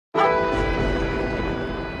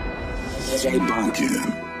Stay bunkin'.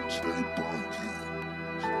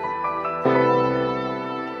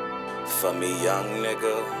 For me, young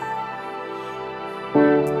nigga,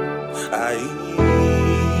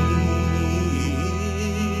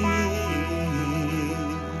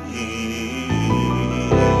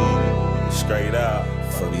 straight out.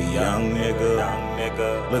 For me, young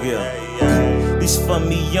nigga, look here. These for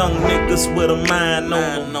me young niggas with a mind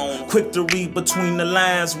on them. Quick to read between the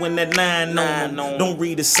lines when that 9 on them. Don't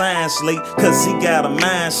read the signs late, cause he got a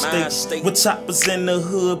mind state. With choppers in the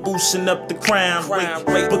hood, boosting up the crime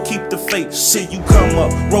rate. But keep the faith, till you come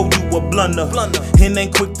up, roll you a blunder. And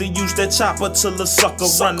ain't quick to use that chopper till a sucker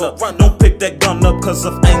run up. Don't pick that gun up cause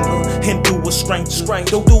of anger and do a stranger.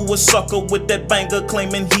 Don't do a sucker with that banger,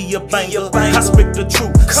 claiming he a banger. I speak the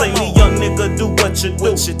truth, say me young nigga, do what you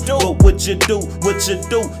do. But what you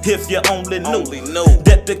do if you only knew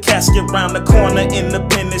that the casket round the corner,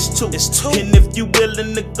 independence too. And if you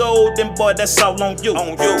willing to go, then boy, that's all on you.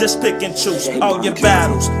 Just pick and choose all your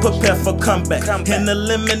battles, prepare for comeback, and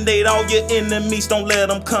eliminate all your enemies, don't let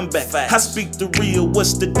them come back. I speak the real,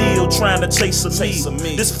 what's the deal, trying to chase a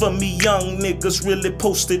me. This for me young niggas really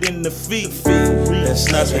posted in the feed. There's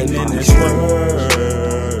nothing in this world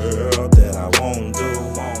that I won't do.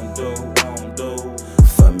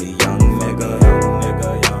 For me young nigga,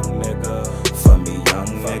 for me young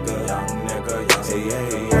nigga,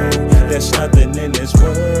 hey. There's nothing in this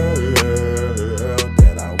world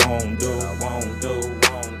that I won't do.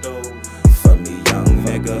 For me young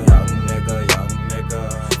nigga,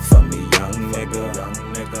 for me young nigga,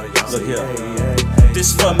 look here.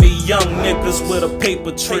 This for me young niggas with a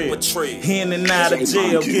paper trail, in and out of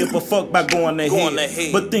jail, give a fuck by going ahead.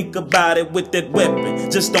 But think about it with that weapon,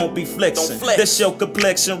 just don't be flexing. That's your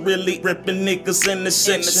complexion, really ripping niggas in the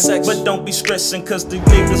section. But don't be stressing, cause the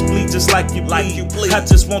niggas bleed just like you bleed. I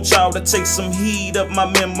just want y'all to take some heed of my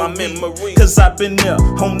memory, cause I've been there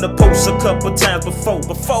on the post a couple times before.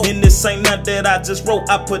 And this ain't nothing that I just wrote,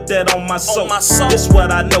 I put that on my soul. This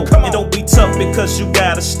what I know, it don't be tough because you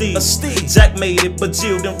got a steed. Jack made it, but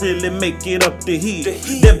Jill didn't really make it up the hill.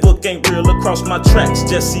 That book ain't real across my tracks,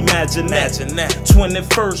 just imagine that.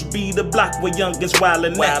 21st be the block where youngins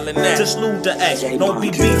wildin' at. Just lose the act, don't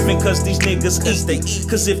be beefing cause these niggas eat.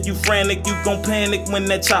 Cause if you frantic, you gon' panic when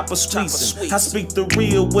that chopper squeezing. I speak the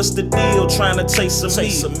real, what's the deal, trying to chase a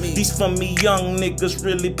me. These for me young niggas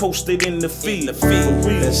really posted in the feed.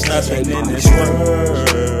 There's nothing in this world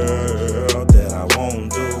that I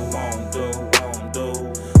won't do.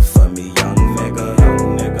 For me young nigga,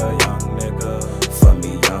 for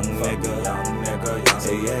me young nigga,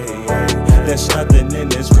 hey. There's nothing in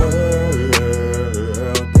this world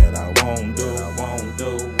that I won't do.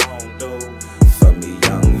 For me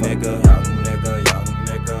young nigga,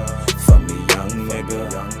 for me young nigga,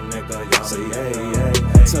 say hey.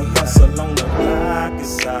 To hustle on the block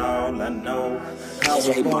is all I know. I was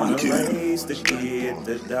born and raised to get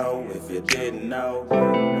the dough. If you didn't know,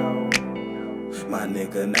 my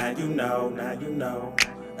nigga, now you know.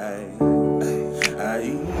 Ay.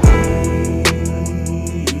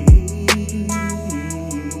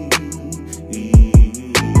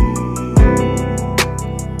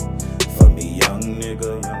 For me young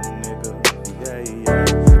nigga, yeah.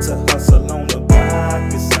 To hustle on the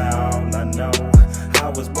block is all I know. I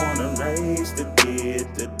was born and raised to get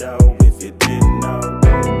the dough. If you did